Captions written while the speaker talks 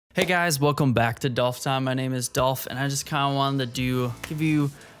Hey guys, welcome back to Dolph Time. My name is Dolph, and I just kind of wanted to give you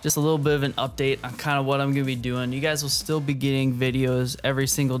just a little bit of an update on kind of what I'm going to be doing. You guys will still be getting videos every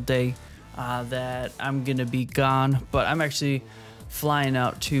single day that I'm going to be gone, but I'm actually flying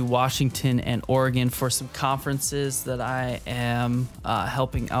out to Washington and Oregon for some conferences that I am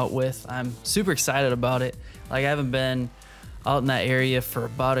helping out with. I'm super excited about it. Like, I haven't been out in that area for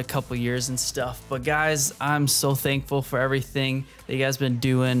about a couple years and stuff, but guys, I'm so thankful for everything that you guys been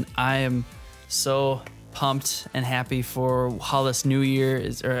doing. I am so pumped and happy for how this new year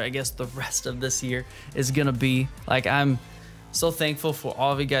is, or I guess the rest of this year is gonna be. Like, I'm so thankful for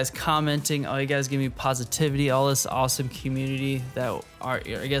all of you guys commenting, all you guys giving me positivity, all this awesome community that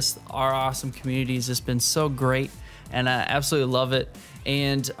our awesome community has just been so great, and I absolutely love it.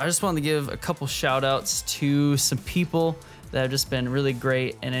 And I just wanted to give a couple shout outs to some people that have just been really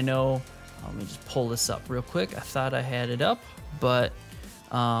great. And I know, let me just pull this up real quick. I thought I had it up, but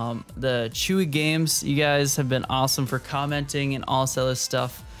the Chewy Games, you guys have been awesome for commenting and all this other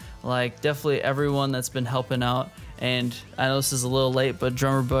stuff. Like, definitely everyone that's been helping out. And I know this is a little late, but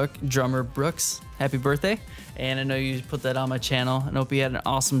Drummer Brooks, happy birthday. And I know you put that on my channel. I hope you had an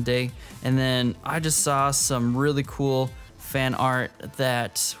awesome day. And then I just saw some really cool fan art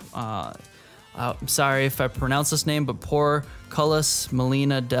that I'm sorry if I pronounce this name, but Porculus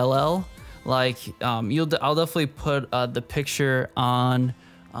Melina Delel. Like, I'll definitely put the picture on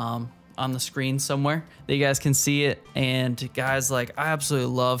the screen somewhere that you guys can see it. And guys, like, I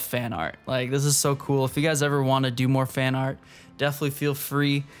absolutely love fan art. Like, this is so cool. If you guys ever want to do more fan art, definitely feel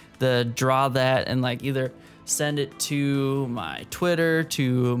free to draw that and like either send it to my Twitter,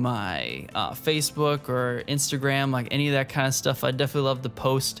 to my Facebook or Instagram, like any of that kind of stuff. I definitely love to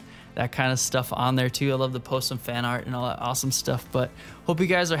post that kind of stuff on there too. I love to post some fan art and all that awesome stuff. But hope you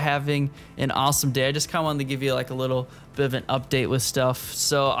guys are having an awesome day. I just kind of wanted to give you like a little bit of an update with stuff.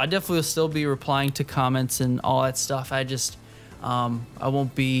 So I definitely will still be replying to comments and all that stuff. I just I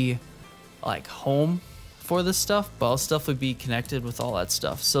won't be like home for this stuff, but I'll definitely be connected with all that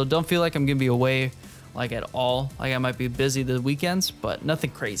stuff. So don't feel like I'm gonna be away like at all. Like, I might be busy the weekends, but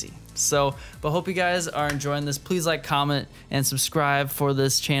nothing crazy. So, but hope you guys are enjoying this. Please like, comment, and subscribe for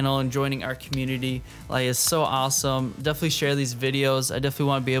this channel and joining our community. Like, it's so awesome. Definitely share these videos. I definitely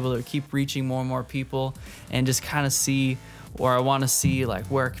want to be able to keep reaching more and more people and just kind of see, or I want to see like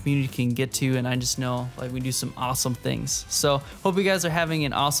where our community can get to. And I just know like we do some awesome things. So hope you guys are having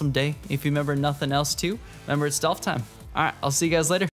an awesome day. If you remember nothing else too, remember it's Dolph time. All right, I'll see you guys later.